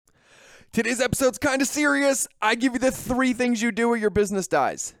Today's episode's kind of serious. I give you the 3 things you do or your business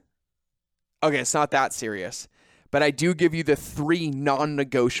dies. Okay, it's not that serious, but I do give you the 3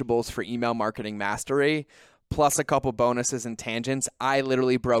 non-negotiables for email marketing mastery, plus a couple bonuses and tangents. I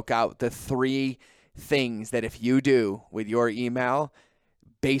literally broke out the 3 things that if you do with your email,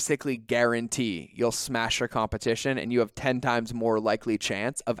 basically guarantee you'll smash your competition and you have 10 times more likely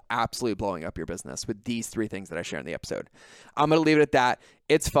chance of absolutely blowing up your business with these 3 things that I share in the episode. I'm going to leave it at that.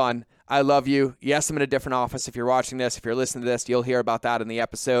 It's fun. I love you. Yes, I'm in a different office. If you're watching this, if you're listening to this, you'll hear about that in the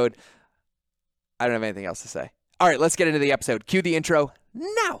episode. I don't have anything else to say. All right, let's get into the episode. Cue the intro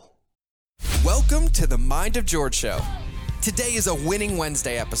now. Welcome to the Mind of George Show. Today is a Winning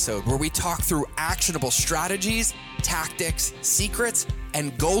Wednesday episode where we talk through actionable strategies, tactics, secrets,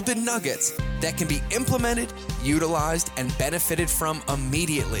 and golden nuggets that can be implemented, utilized, and benefited from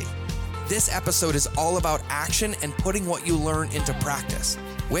immediately. This episode is all about action and putting what you learn into practice,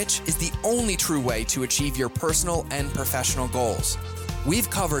 which is the only true way to achieve your personal and professional goals. We've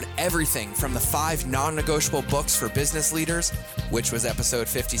covered everything from the 5 non-negotiable books for business leaders, which was episode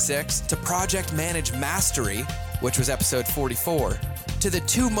 56, to Project Manage Mastery, which was episode 44, to the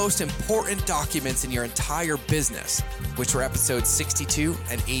 2 most important documents in your entire business, which were episodes 62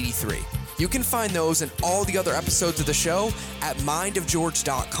 and 83. You can find those and all the other episodes of the show at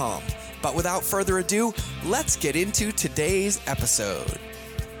mindofgeorge.com. But without further ado, let's get into today's episode.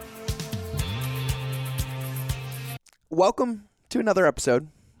 Welcome to another episode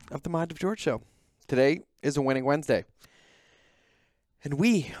of the Mind of George Show. Today is a Winning Wednesday. And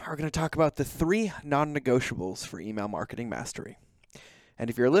we are going to talk about the 3 non-negotiables for email marketing mastery. And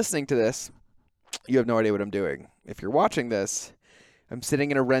if you're listening to this, you have no idea what I'm doing. If you're watching this, I'm sitting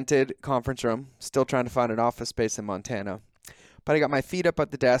in a rented conference room, still trying to find an office space in Montana. But I got my feet up at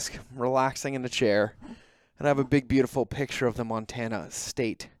the desk, relaxing in the chair, and I have a big, beautiful picture of the Montana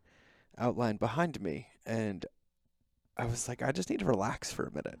state outlined behind me. And I was like, I just need to relax for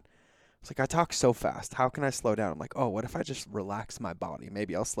a minute. It's like, I talk so fast. How can I slow down? I'm like, oh, what if I just relax my body?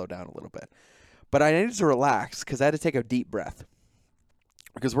 Maybe I'll slow down a little bit. But I needed to relax because I had to take a deep breath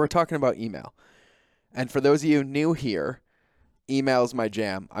because we're talking about email. And for those of you new here, email is my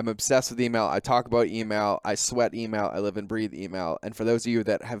jam. I'm obsessed with email. I talk about email. I sweat email. I live and breathe email. And for those of you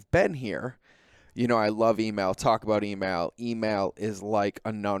that have been here, you know I love email, talk about email. Email is like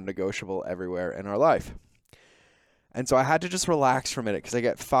a non-negotiable everywhere in our life. And so I had to just relax for a minute because I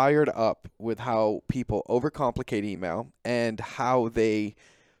get fired up with how people overcomplicate email and how they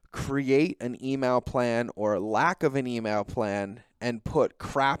create an email plan or lack of an email plan and put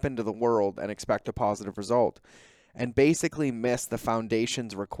crap into the world and expect a positive result and basically miss the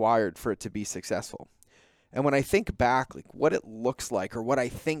foundations required for it to be successful. And when I think back, like what it looks like or what I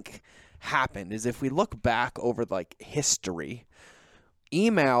think happened is if we look back over like history,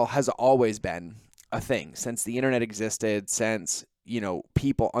 email has always been a thing since the internet existed, since,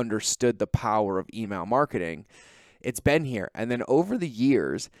 people understood the power of email marketing. It's been here. And then over the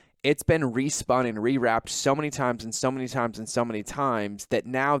years, it's been respun and rewrapped so many times and so many times and so many times that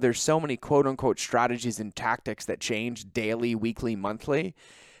now there's so many quote unquote strategies and tactics that change daily, weekly, monthly,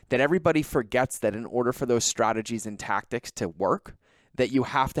 that everybody forgets that in order for those strategies and tactics to work, that you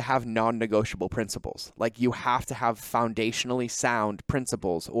have to have non-negotiable principles. Like you have to have foundationally sound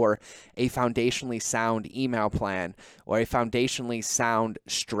principles or a foundationally sound email plan or a foundationally sound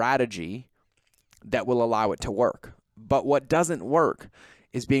strategy that will allow it to work. But what doesn't work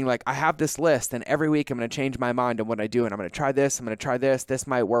is being like, I have this list and every week I'm going to change my mind on what I do and I'm going to try this, I'm going to try this, this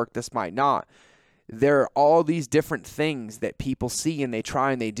might work, this might not. There are all these different things that people see and they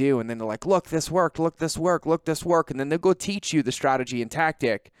try and they do. And then they're like, look, this worked. Look, this worked. Look, this worked. And then they'll go teach you the strategy and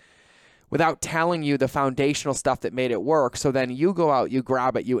tactic without telling you the foundational stuff that made it work. So then you go out, you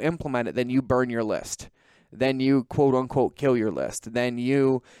grab it, you implement it, then you burn your list. Then you quote unquote kill your list. Then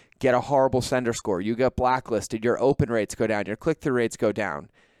you get a horrible sender score. You get blacklisted. Your open rates go down. Your click-through rates go down.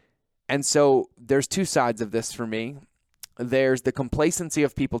 And so there's 2 sides of this for me. There's the complacency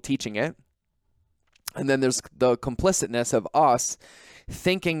of people teaching it. And then there's the complicitness of us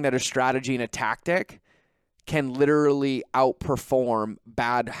thinking that a strategy and a tactic can literally outperform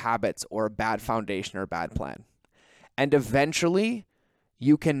bad habits or a bad foundation or a bad plan. And eventually,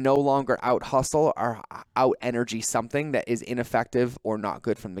 you can no longer out-hustle or out-energy something that is ineffective or not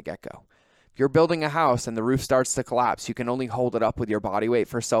good from the get-go. If you're building a house and the roof starts to collapse, you can only hold it up with your body weight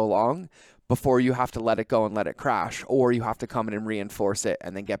for so long before you have to let it go and let it crash, or you have to come in and reinforce it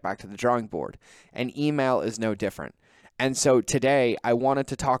and then get back to the drawing board. And email is no different. And so today I wanted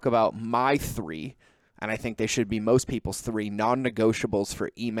to talk about my 3, and I think they should be most people's 3 non-negotiables for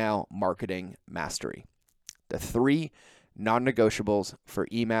email marketing mastery. The 3 non-negotiables for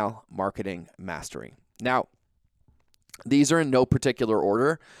email marketing mastery. Now, these are in no particular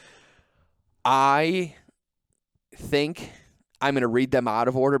order. I think I'm going to read them out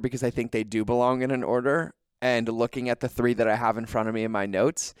of order because I think they do belong in an order. And looking at the three that I have in front of me in my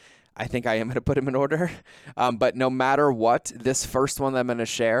notes, I think I am going to put them in order. But no matter what, this first one that I'm going to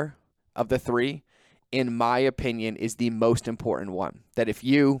share of the three, in my opinion, is the most important one. That if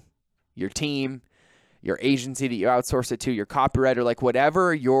you, your team, your agency that you outsource it to, your copywriter, like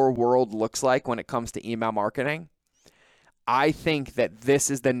whatever your world looks like when it comes to email marketing, I think that this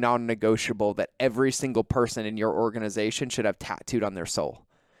is the non-negotiable that every single person in your organization should have tattooed on their soul.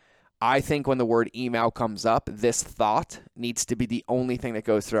 I think when the word email comes up, this thought needs to be the only thing that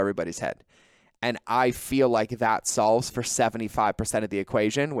goes through everybody's head. And I feel like that solves for 75% of the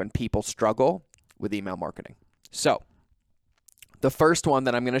equation when people struggle with email marketing. So the first one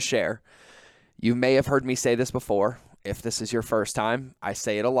that I'm going to share, you may have heard me say this before. If this is your first time, I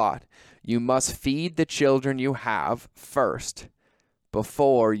say it a lot. You must feed the children you have first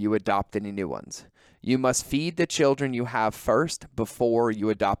before you adopt any new ones. You must feed the children you have first before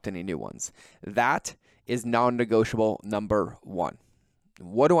you adopt any new ones. That is non-negotiable number one.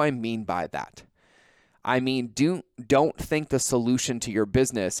 What do I mean by that? I mean, don't think the solution to your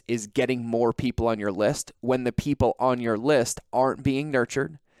business is getting more people on your list when the people on your list aren't being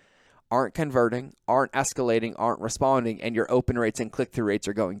nurtured, aren't converting, aren't escalating, aren't responding, and your open rates and click-through rates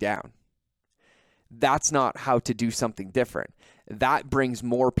are going down. That's not how to do something different. That brings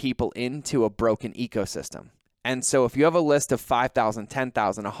more people into a broken ecosystem. And so if you have a list of 5,000,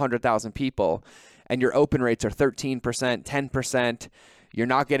 10,000, 100,000 people, and your open rates are 13%, 10%, you're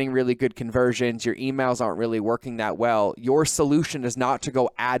not getting really good conversions, your emails aren't really working that well, your solution is not to go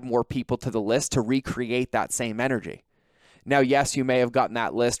add more people to the list to recreate that same energy. Now, yes, you may have gotten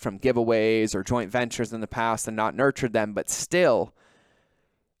that list from giveaways or joint ventures in the past and not nurtured them, but still,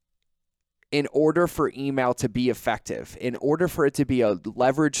 in order for email to be effective, in order for it to be a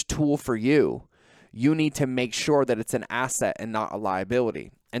leverage tool for you, you need to make sure that it's an asset and not a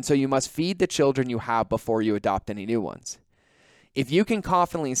liability. And so you must feed the children you have before you adopt any new ones. If you can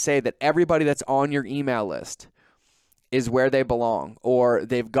confidently say that everybody that's on your email list is where they belong, or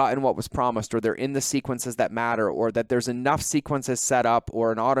they've gotten what was promised, or they're in the sequences that matter, or that there's enough sequences set up,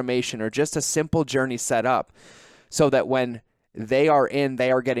 or an automation, or just a simple journey set up so that when they are in,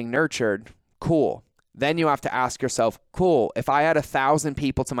 they are getting nurtured, cool. Then you have to ask yourself, cool, if I add 1,000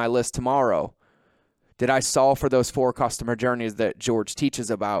 people to my list tomorrow, did I solve for those 4 customer journeys that George teaches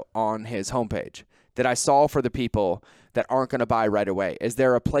about on his homepage? Did I solve for the people that aren't going to buy right away? Is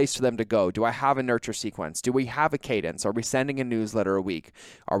there a place for them to go? Do I have a nurture sequence? Do we have a cadence? Are we sending a newsletter a week?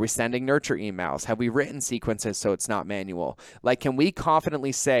 Are we sending nurture emails? Have we written sequences so it's not manual? Like, can we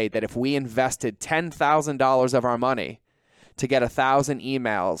confidently say that if we invested $10,000 of our money to get 1,000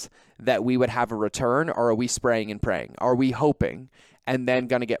 emails that we would have a return, or are we spraying and praying? Are we hoping and then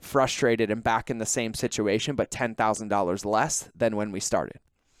going to get frustrated and back in the same situation, but $10,000 less than when we started?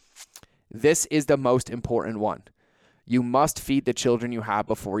 This is the most important one. You must feed the children you have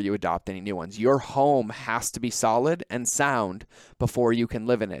before you adopt any new ones. Your home has to be solid and sound before you can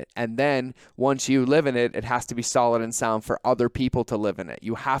live in it. And then once you live in it, it has to be solid and sound for other people to live in it.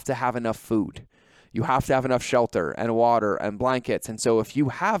 You have to have enough food. You have to have enough shelter and water and blankets. And so if you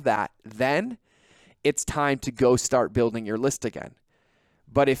have that, then it's time to go start building your list again.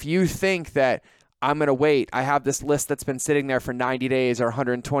 But if you think that I'm going to wait, I have this list that's been sitting there for 90 days or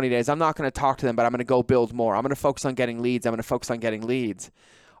 120 days, I'm not going to talk to them, but I'm going to go build more. I'm going to focus on getting leads. I'm going to focus on getting leads.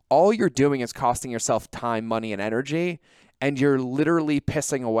 All you're doing is costing yourself time, money, and energy, and you're literally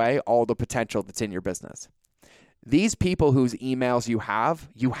pissing away all the potential that's in your business. These people whose emails you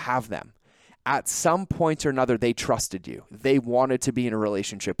have them. At some point or another, they trusted you. They wanted to be in a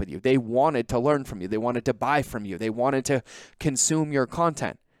relationship with you. They wanted to learn from you. They wanted to buy from you. They wanted to consume your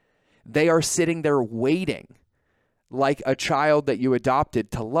content. They are sitting there waiting like a child that you adopted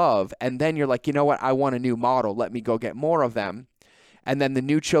to love. And then you're like, you know what? I want a new model. Let me go get more of them. And then the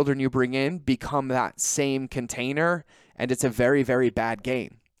new children you bring in become that same container. And it's a very, very bad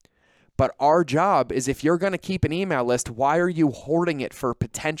game. But our job is, if you're going to keep an email list, why are you hoarding it for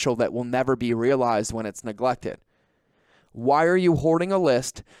potential that will never be realized when it's neglected? Why are you hoarding a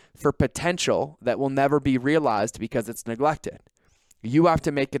list for potential that will never be realized because it's neglected? You have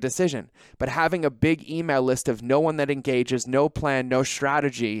to make a decision. But having a big email list of no one that engages, no plan, no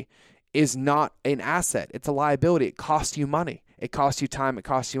strategy is not an asset. It's a liability. It costs you money. It costs you time. It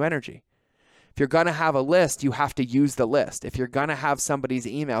costs you energy. If you're going to have a list, you have to use the list. If you're going to have somebody's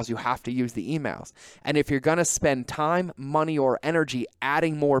emails, you have to use the emails. And if you're going to spend time, money, or energy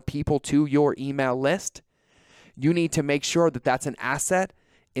adding more people to your email list, You need to make sure that that's an asset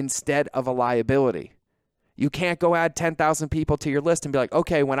instead of a liability. You can't go add 10,000 people to your list and be like,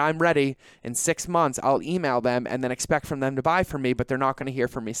 okay, when I'm ready in 6 months, I'll email them and then expect from them to buy from me, but they're not going to hear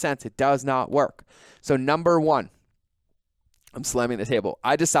from me since. It does not work. So number one, I'm slamming the table.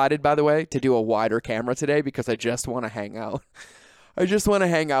 I decided, by the way, to do a wider camera today because I just want to hang out. I just want to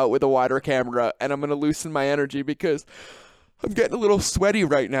hang out with a wider camera, and I'm going to loosen my energy because I'm getting a little sweaty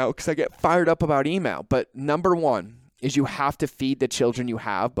right now because I get fired up about email. But number one is you have to feed the children you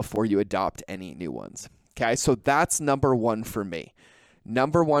have before you adopt any new ones. Okay, so that's number one for me.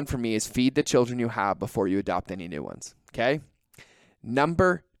 Number one for me is feed the children you have before you adopt any new ones. Okay,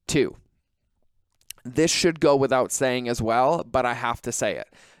 number two. This should go without saying as well, but I have to say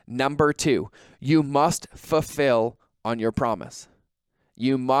it. Number two, you must fulfill on your promise.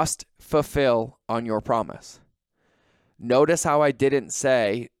 You must fulfill on your promise. Notice how I didn't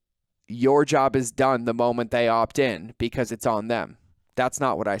say your job is done the moment they opt in because it's on them. That's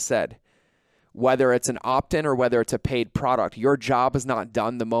not what I said. Whether it's an opt-in or whether it's a paid product, your job is not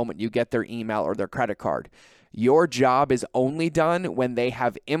done the moment you get their email or their credit card. Your job is only done when they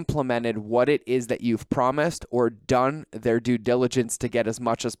have implemented what it is that you've promised or done their due diligence to get as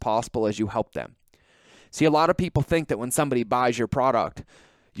much as possible as you help them. See, a lot of people think that when somebody buys your product,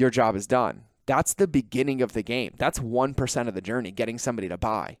 your job is done. That's the beginning of the game. That's 1% of the journey, getting somebody to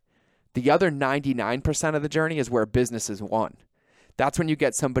buy. The other 99% of the journey is where business is won. That's when you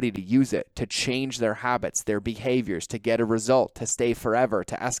get somebody to use it, to change their habits, their behaviors, to get a result, to stay forever,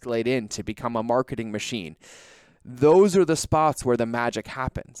 to escalate in, to become a marketing machine. Those are the spots where the magic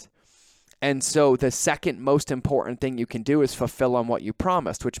happens. And so the second most important thing you can do is fulfill on what you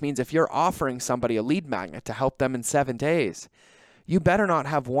promised, which means if you're offering somebody a lead magnet to help them in 7 days, you better not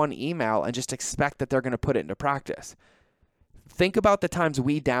have one email and just expect that they're going to put it into practice. Think about the times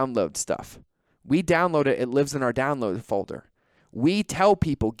we download stuff. We download it, it lives in our download folder. We tell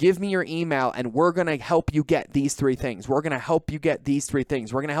people, give me your email and we're going to help you get these 3 things. We're going to help you get these 3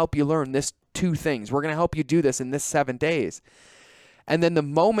 things. We're going to help you learn this 2 things. We're going to help you do this in this 7 days. And then the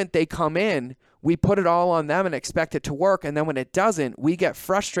moment they come in, we put it all on them and expect it to work. And then when it doesn't, we get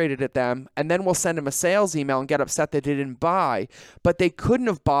frustrated at them. And then we'll send them a sales email and get upset that they didn't buy. But they couldn't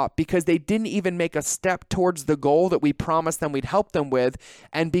have bought because they didn't even make a step towards the goal that we promised them we'd help them with.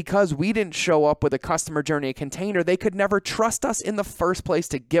 And because we didn't show up with a customer journey container, they could never trust us in the first place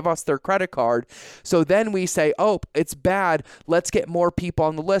to give us their credit card. So then we say, oh, it's bad. Let's get more people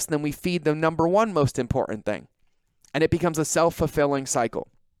on the list. And then we feed the number one most important thing. And it becomes a self-fulfilling cycle.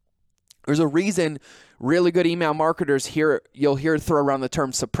 There's a reason really good email marketers you'll hear throw around the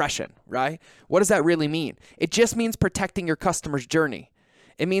term suppression, right? What does that really mean? It just means protecting your customer's journey.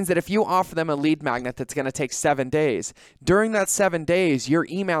 It means that if you offer them a lead magnet that's going to take 7 days, during that 7 days, you're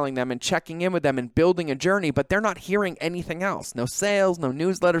emailing them and checking in with them and building a journey, but they're not hearing anything else. No sales, no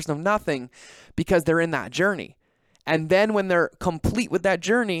newsletters, no nothing, because they're in that journey. And then when they're complete with that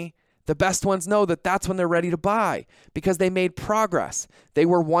journey, the best ones know that that's when they're ready to buy because they made progress. They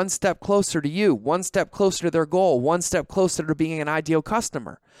were one step closer to you, one step closer to their goal, one step closer to being an ideal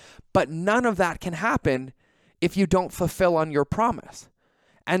customer. But none of that can happen if you don't fulfill on your promise.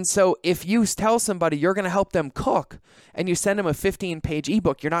 And so if you tell somebody you're going to help them cook and you send them a 15-page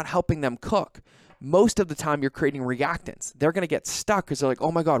ebook, you're not helping them cook. Most of the time you're creating reactants. They're going to get stuck because they're like,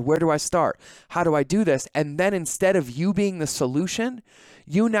 oh my God, where do I start? How do I do this? And then instead of you being the solution,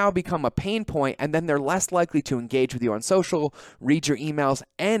 you now become a pain point, and then they're less likely to engage with you on social, read your emails,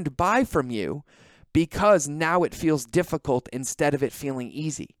 and buy from you because now it feels difficult instead of it feeling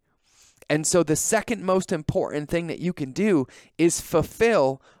easy. And so the second most important thing that you can do is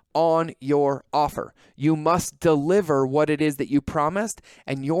fulfill on your offer. You must deliver what it is that you promised,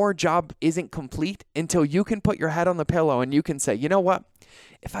 and your job isn't complete until you can put your head on the pillow and you can say, you know what?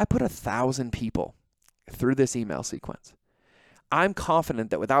 If I put 1,000 people through this email sequence, I'm confident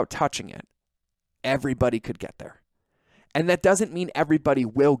that without touching it, everybody could get there. And that doesn't mean everybody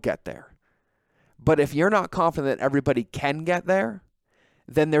will get there. But if you're not confident that everybody can get there,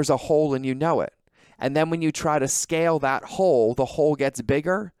 then there's a hole and you know it. And then when you try to scale that hole, the hole gets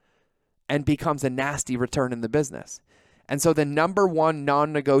bigger and becomes a nasty return in the business. And so the number one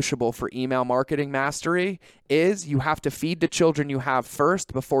non-negotiable for email marketing mastery is you have to feed the children you have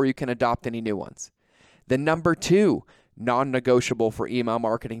first before you can adopt any new ones. The number two non-negotiable for email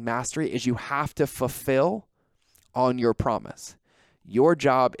marketing mastery is you have to fulfill on your promise. Your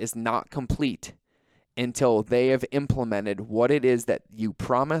job is not complete until they have implemented what it is that you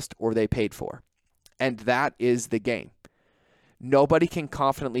promised or they paid for. And that is the game. Nobody can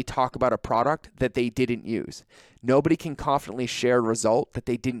confidently talk about a product that they didn't use. Nobody can confidently share a result that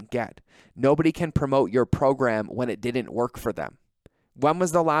they didn't get. Nobody can promote your program when it didn't work for them. When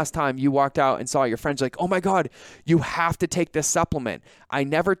was the last time you walked out and saw your friends like, oh my God, you have to take this supplement. I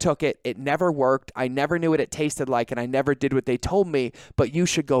never took it. It never worked. I never knew what it tasted like, and I never did what they told me, but you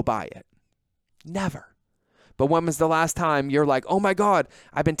should go buy it. Never. But when was the last time you're like, oh my God,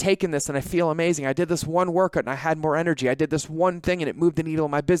 I've been taking this and I feel amazing. I did this one workout and I had more energy. I did this one thing and it moved the needle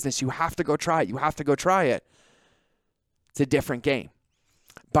in my business. You have to go try it. You have to go try it. It's a different game.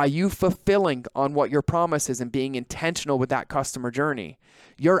 By you fulfilling on what your promise is and being intentional with that customer journey,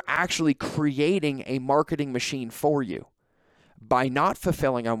 you're actually creating a marketing machine for you. By not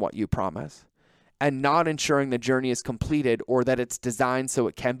fulfilling on what you promise and not ensuring the journey is completed or that it's designed so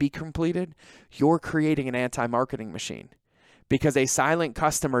it can be completed, you're creating an anti-marketing machine, because a silent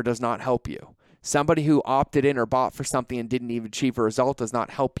customer does not help you. Somebody who opted in or bought for something and didn't even achieve a result does not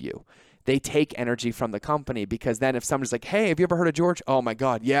help you. They take energy from the company, because then if somebody's like, hey, have you ever heard of George? Oh my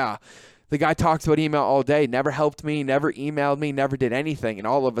God, yeah. The guy talks about email all day, never helped me, never emailed me, never did anything. And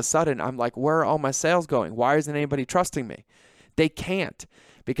all of a sudden, I'm like, where are all my sales going? Why isn't anybody trusting me? They can't,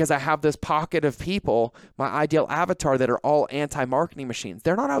 because I have this pocket of people, my ideal avatar, that are all anti-marketing machines.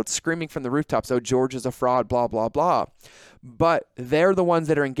 They're not out screaming from the rooftops, oh, George is a fraud, blah, blah, blah. But they're the ones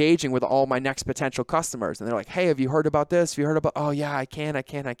that are engaging with all my next potential customers. And they're like, hey, have you heard about this? Have you heard about, oh yeah, I can.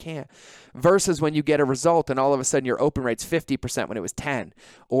 Versus when you get a result and all of a sudden your open rate's 50% when it was 10,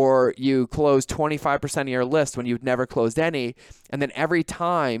 or you close 25% of your list when you'd never closed any. And then every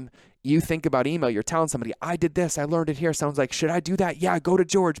time you think about email, you're telling somebody, I did this, I learned it here. Someone's like, should I do that? Yeah, go to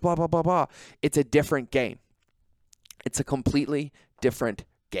George, blah, blah, blah, blah. It's a different game. It's a completely different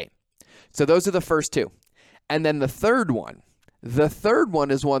game. So those are the first two. And then the third one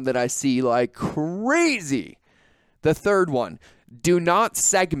is one that I see like crazy. The third one, do not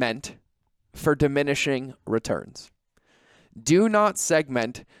segment for diminishing returns. Do not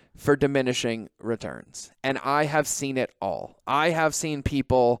segment for diminishing returns. And I have seen it all. I have seen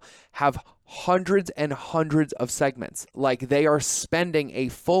people have hundreds and hundreds of segments. Like they are spending a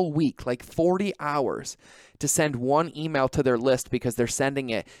full week, like 40 hours, to send one email to their list because they're sending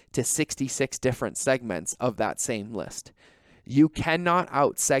it to 66 different segments of that same list. You cannot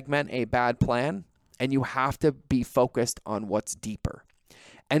out-segment a bad plan, and you have to be focused on what's deeper.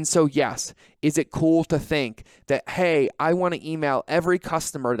 And so, yes, is it cool to think that, hey, I want to email every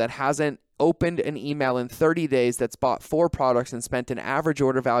customer that hasn't opened an email in 30 days that's bought 4 products and spent an average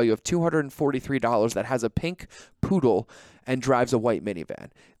order value of $243 that has a pink poodle and drives a white minivan?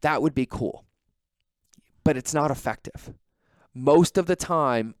 That would be cool. But it's not effective. Most of the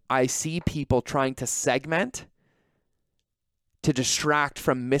time, I see people trying to segment to distract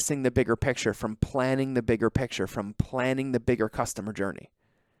from missing the bigger picture, from planning the bigger picture, from planning the bigger customer journey.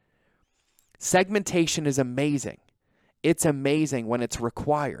 Segmentation is amazing. It's amazing when it's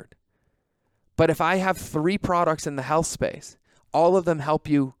required. But if I have 3 products in the health space, all of them help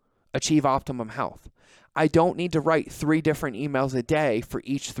you achieve optimum health. I don't need to write 3 different emails a day for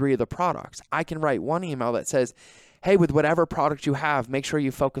each 3 of the products. I can write one email that says, hey, with whatever product you have, make sure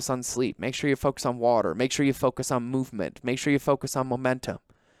you focus on sleep. Make sure you focus on water. Make sure you focus on movement. Make sure you focus on momentum.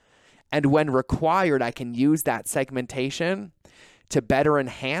 And when required, I can use that segmentation to better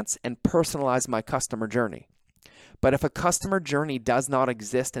enhance and personalize my customer journey. But if a customer journey does not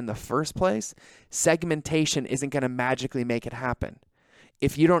exist in the first place, segmentation isn't going to magically make it happen.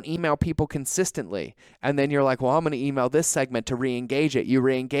 If you don't email people consistently, and then you're like, well, I'm going to email this segment to re-engage it. You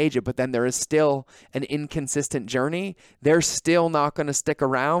re-engage it, but then there is still an inconsistent journey. They're still not going to stick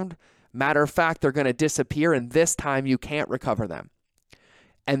around. Matter of fact, they're going to disappear, and this time you can't recover them.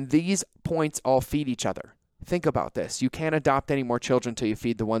 And these points all feed each other. Think about this. You can't adopt any more children until you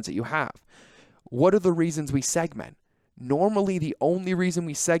feed the ones that you have. What are the reasons we segment? Normally, the only reason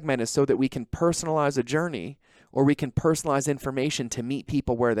we segment is so that we can personalize a journey, or we can personalize information to meet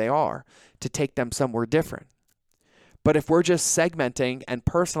people where they are, to take them somewhere different. But if we're just segmenting and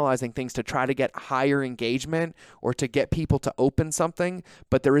personalizing things to try to get higher engagement or to get people to open something,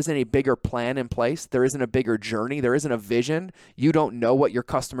 but there isn't a bigger plan in place, there isn't a bigger journey, there isn't a vision, you don't know what your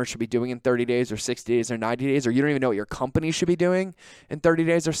customer should be doing in 30 days or 60 days or 90 days, or you don't even know what your company should be doing in 30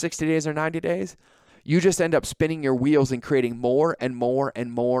 days or 60 days or 90 days, you just end up spinning your wheels and creating more and more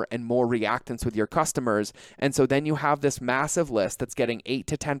and more and more reactants with your customers. And so then you have this massive list that's getting 8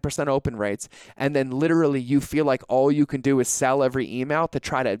 to 10% open rates. And then literally you feel like all you can do is sell every email to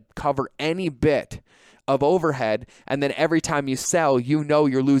try to cover any bit of overhead. And then every time you sell, you know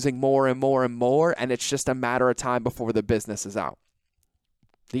you're losing more and more and more. And it's just a matter of time before the business is out.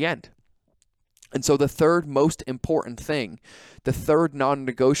 The end. And so the third most important thing, the third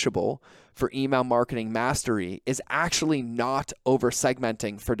non-negotiable for email marketing mastery is actually not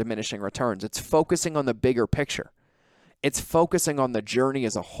over-segmenting for diminishing returns. It's focusing on the bigger picture. It's focusing on the journey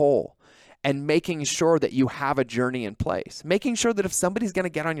as a whole and making sure that you have a journey in place. Making sure that if somebody's going to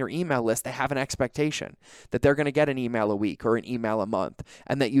get on your email list, they have an expectation that they're going to get an email a week or an email a month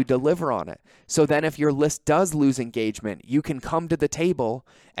and that you deliver on it. So then if your list does lose engagement, you can come to the table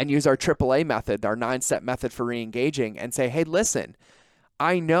and use our AAA method, our 9-step method for re-engaging, and say, hey, listen,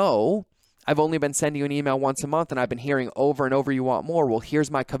 I know I've only been sending you an email once a month and I've been hearing over and over you want more. Well,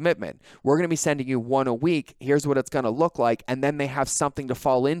 here's my commitment. We're going to be sending you one a week. Here's what it's going to look like. And then they have something to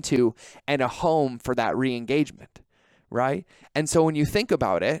fall into and a home for that re-engagement, right? And so when you think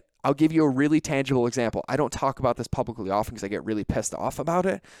about it, I'll give you a really tangible example. I don't talk about this publicly often because I get really pissed off about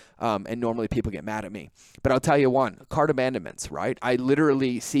it. And normally people get mad at me. But I'll tell you one, cart abandonments, right? I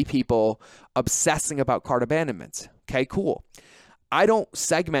literally see people obsessing about cart abandonments. Okay, cool. I don't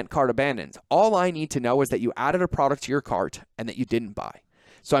segment cart abandons. All I need to know is that you added a product to your cart and that you didn't buy.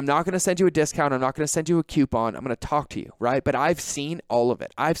 So I'm not going to send you a discount. I'm not going to send you a coupon. I'm going to talk to you, right? But I've seen all of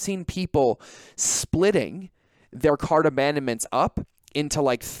it. I've seen people splitting their cart abandonments up into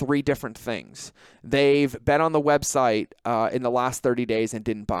like 3 different things. They've been on the website in the last 30 days and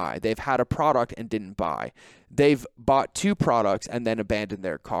didn't buy. They've had a product and didn't buy. They've bought 2 products and then abandoned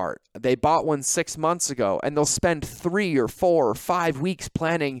their cart. They bought one 6 months ago and they'll spend 3 or 4 or 5 weeks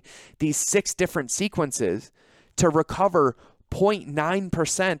planning these 6 different sequences to recover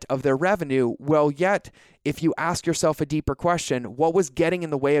 0.9% of their revenue. Well, yet, if you ask yourself a deeper question, what was getting in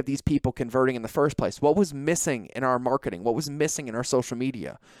the way of these people converting in the first place? What was missing in our marketing? What was missing in our social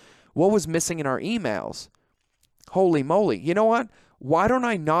media? What was missing in our emails? Holy moly. You know what? Why don't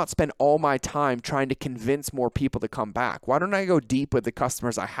I not spend all my time trying to convince more people to come back? Why don't I go deep with the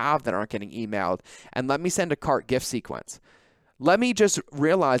customers I have that aren't getting emailed and let me send a cart gift sequence? Let me just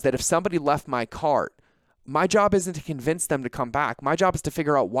realize that if somebody left my cart, my job isn't to convince them to come back. My job is to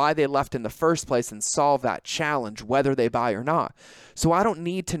figure out why they left in the first place and solve that challenge, whether they buy or not. So I don't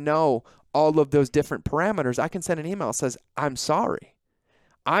need to know all of those different parameters. I can send an email that says, I'm sorry.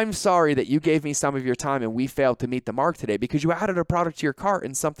 I'm sorry that you gave me some of your time and we failed to meet the mark today because you added a product to your cart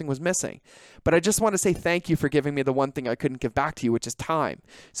and something was missing. But I just want to say thank you for giving me the one thing I couldn't give back to you, which is time.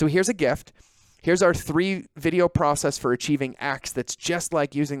 So here's a gift. Here's our 3-video process for achieving X that's just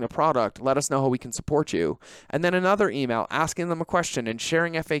like using the product. Let us know how we can support you. And then another email asking them a question and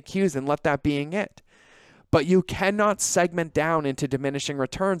sharing FAQs and let that being it. But you cannot segment down into diminishing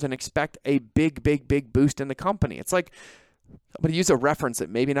returns and expect a big, big, big boost in the company. It's like, I'm going to use a reference that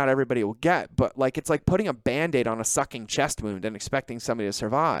maybe not everybody will get, but like it's like putting a Band-Aid on a sucking chest wound and expecting somebody to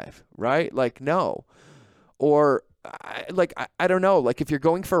survive, right? Like, no. Or I don't know, like if you're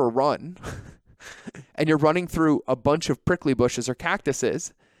going for a run and you're running through a bunch of prickly bushes or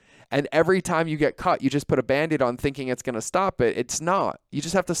cactuses, and every time you get cut, you just put a Band-Aid on thinking it's going to stop it. It's not. You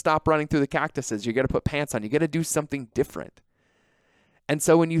just have to stop running through the cactuses. You got to put pants on. You got to do something different. And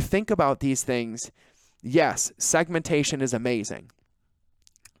so when you think about these things, yes, segmentation is amazing.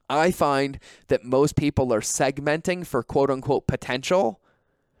 I find that most people are segmenting for quote unquote potential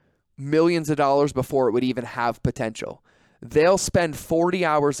millions of dollars before it would even have potential. They'll spend 40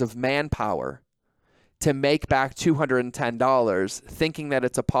 hours of manpower to make back $210 thinking that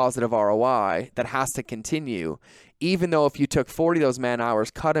it's a positive ROI that has to continue, even though if you took 40 of those man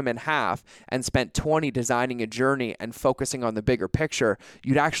hours, cut them in half, and spent 20 designing a journey and focusing on the bigger picture,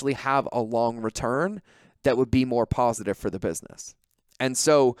 you'd actually have a long return that would be more positive for the business. And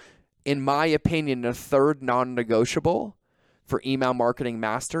so, in my opinion, the third non-negotiable for email marketing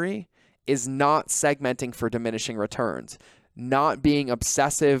mastery is not segmenting for diminishing returns. Not being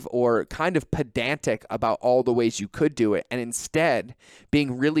obsessive or kind of pedantic about all the ways you could do it, and instead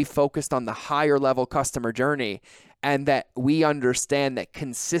being really focused on the higher level customer journey, and that we understand that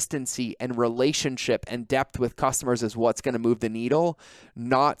consistency and relationship and depth with customers is what's going to move the needle,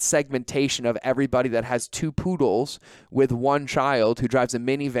 not segmentation of everybody that has 2 poodles with 1 child who drives a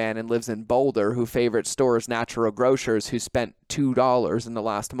minivan and lives in Boulder, who favorite store is Natural Grocers, who spent $2 in the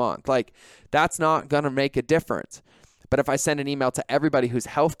last month. Like, that's not going to make a difference. But if I send an email to everybody who's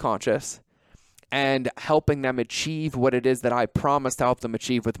health conscious and helping them achieve what it is that I promised to help them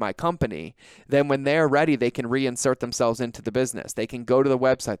achieve with my company, then when they're ready, they can reinsert themselves into the business. They can go to the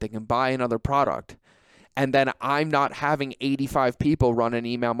website. They can buy another product. And then I'm not having 85 people run an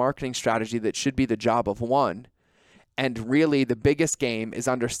email marketing strategy that should be the job of 1. And really, the biggest game is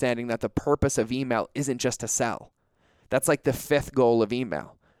understanding that the purpose of email isn't just to sell. That's like the 5th goal of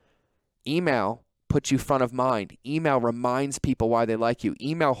email. Email puts you front of mind. Email reminds people why they like you.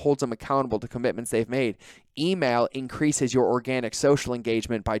 Email holds them accountable to commitments they've made. Email increases your organic social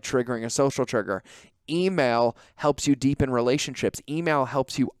engagement by triggering a social trigger. Email helps you deepen relationships. Email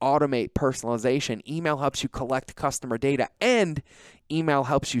helps you automate personalization. Email helps you collect customer data, and email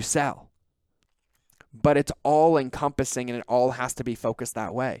helps you sell. But it's all encompassing, and it all has to be focused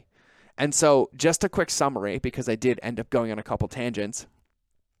that way. And so just a quick summary, because I did end up going on a couple tangents,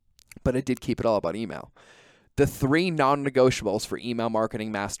 but I did keep it all about email. The 3 non-negotiables for email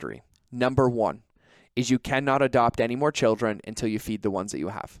marketing mastery. Number 1 is you cannot adopt any more children until you feed the ones that you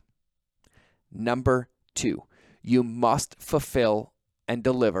have. Number 2, you must fulfill and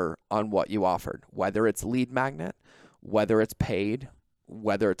deliver on what you offered, whether it's lead magnet, whether it's paid,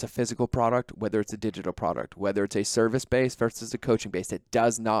 whether it's a physical product, whether it's a digital product, whether it's a service-based versus a coaching-based. It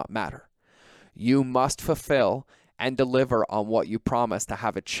does not matter. You must fulfill and deliver on what you promised to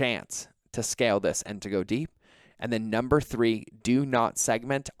have a chance to scale this and to go deep. And then number 3, do not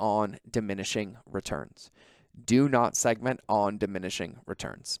segment on diminishing returns. Do not segment on diminishing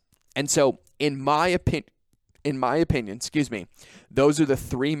returns. And so in my opinion, those are the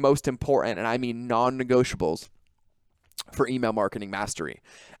 3 most important, and I mean non-negotiables, for email marketing mastery.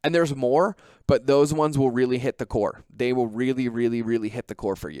 And there's more, but those ones will really hit the core. They will really, really, really hit the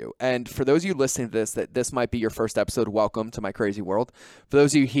core for you. And for those of you listening to this, that this might be your first episode, welcome to my crazy world. For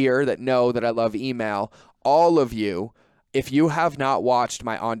those of you here that know that I love email, all of you, if you have not watched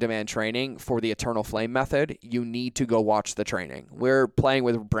my on-demand training for the Eternal Flame Method, you need to go watch the training. We're playing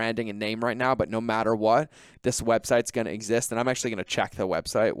with branding and name right now, but no matter what, this website's going to exist. And I'm actually going to check the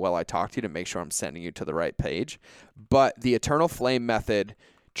website while I talk to you to make sure I'm sending you to the right page. But the Eternal Flame Method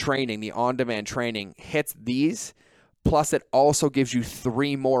training, the on-demand training, hits these. Plus, it also gives you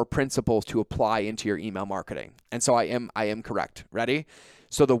 3 more principles to apply into your email marketing. And so I am correct. Ready?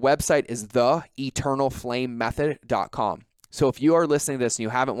 So the website is theeternalflamemethod.com. So if you are listening to this and you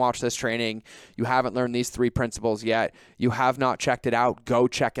haven't watched this training, you haven't learned these 3 principles yet, you have not checked it out, go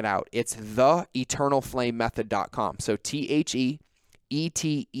check it out. It's theeternalflamemethod.com. So TheEternal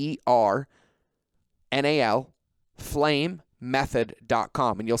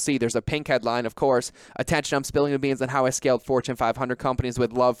flamemethod.com. And you'll see there's a pink headline, of course. Attention, I'm spilling the beans on how I scaled Fortune 500 companies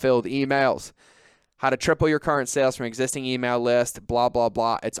with love-filled emails. How to triple your current sales from existing email list, blah, blah,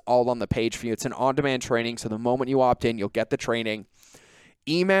 blah. It's all on the page for you. It's an on-demand training, so the moment you opt in, you'll get the training.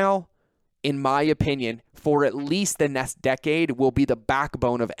 Email, in my opinion, for at least the next decade, will be the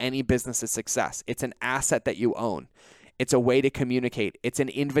backbone of any business's success. It's an asset that you own. It's a way to communicate. It's an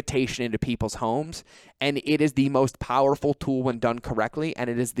invitation into people's homes, and it is the most powerful tool when done correctly, and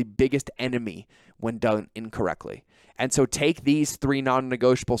it is the biggest enemy when done incorrectly. And so take these 3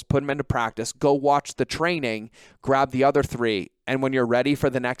 non-negotiables, put them into practice, go watch the training, grab the other 3, and when you're ready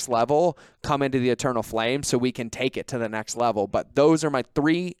for the next level, come into the Eternal Flame so we can take it to the next level. But those are my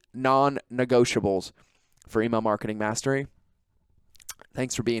 3 non-negotiables for email marketing mastery.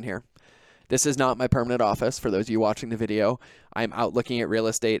 Thanks for being here. This is not my permanent office. For those of you watching the video, I'm out looking at real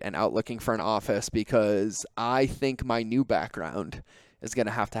estate and out looking for an office because I think my new background is going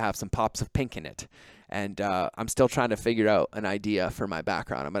to have some pops of pink in it. And I'm still trying to figure out an idea for my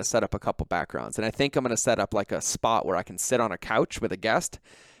background. I'm going to set up a couple backgrounds. And I think I'm going to set up like a spot where I can sit on a couch with a guest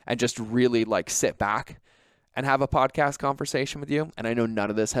and just really like sit back and have a podcast conversation with you. And I know none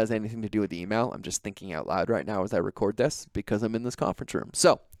of this has anything to do with email. I'm just thinking out loud right now as I record this because I'm in this conference room.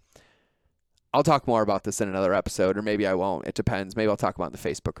 So I'll talk more about this in another episode, or maybe I won't. It depends. Maybe I'll talk about it in the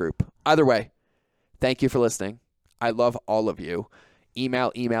Facebook group. Either way, thank you for listening. I love all of you.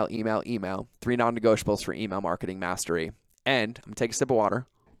 Email. 3 non-negotiables for email marketing mastery. And I'm going to take a sip of water.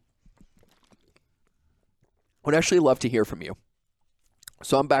 Would actually love to hear from you.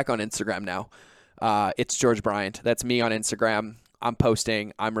 So I'm back on Instagram now. It's George Bryant. That's me on Instagram. I'm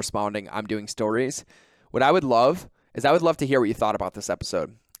posting. I'm responding. I'm doing stories. What I would love is to hear what you thought about this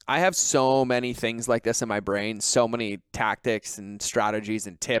episode. I have so many things like this in my brain, so many tactics and strategies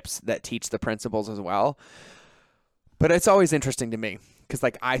and tips that teach the principles as well. But it's always interesting to me because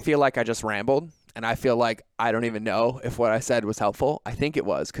I feel like I just rambled and I feel like I don't even know if what I said was helpful. I think it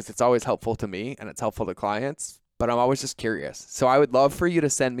was because it's always helpful to me and it's helpful to clients, but I'm always just curious. So I would love for you to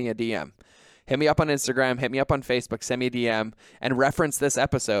send me a DM. Hit me up on Instagram, hit me up on Facebook, send me a DM and reference this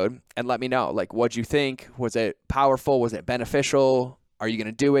episode and let me know, what'd you think? Was it powerful? Was it beneficial? Are you going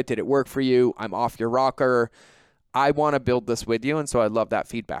to do it? Did it work for you? I'm off your rocker. I want to build this with you, and so I love that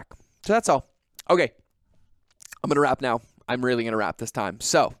feedback. So that's all. Okay. I'm going to wrap now. I'm really going to wrap this time.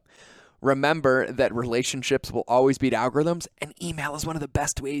 So remember that relationships will always beat algorithms, and email is one of the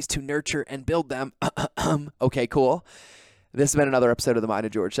best ways to nurture and build them. Okay, cool. This has been another episode of the Mind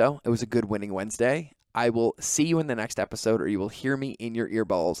of George Show. It was a good winning Wednesday. I will see you in the next episode, or you will hear me in your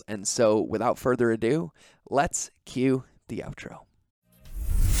earballs. And so without further ado, let's cue the outro.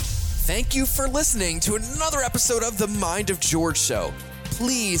 Thank you for listening to another episode of the Mind of George Show.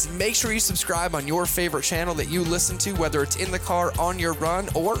 Please make sure you subscribe on your favorite channel that you listen to, whether it's in the car, on your run,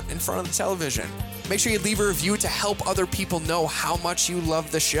 or in front of the television. Make sure you leave a review to help other people know how much you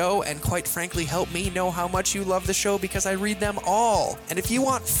love the show, and quite frankly, help me know how much you love the show because I read them all. And if you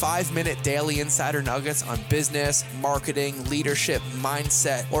want 5-minute daily insider nuggets on business, marketing, leadership,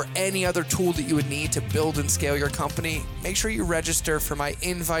 mindset, or any other tool that you would need to build and scale your company, make sure you register for my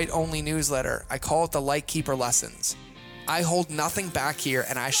invite-only newsletter. I call it the Lightkeeper Lessons. I hold nothing back here,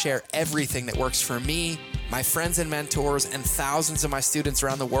 and I share everything that works for me, my friends and mentors, and thousands of my students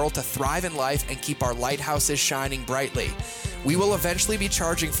around the world to thrive in life and keep our lighthouses shining brightly. We will eventually be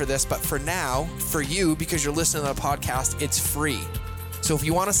charging for this, but for now, for you, because you're listening to the podcast, it's free. So if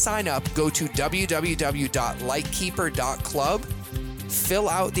you want to sign up, go to www.lightkeeper.club, fill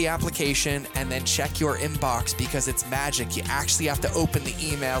out the application, and then check your inbox because it's magic. You actually have to open the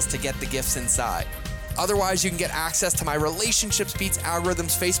emails to get the gifts inside. Otherwise, you can get access to my Relationships Beats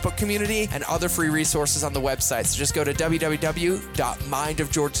Algorithms Facebook community and other free resources on the website. So just go to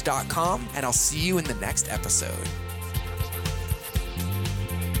www.mindofgeorge.com, and I'll see you in the next episode.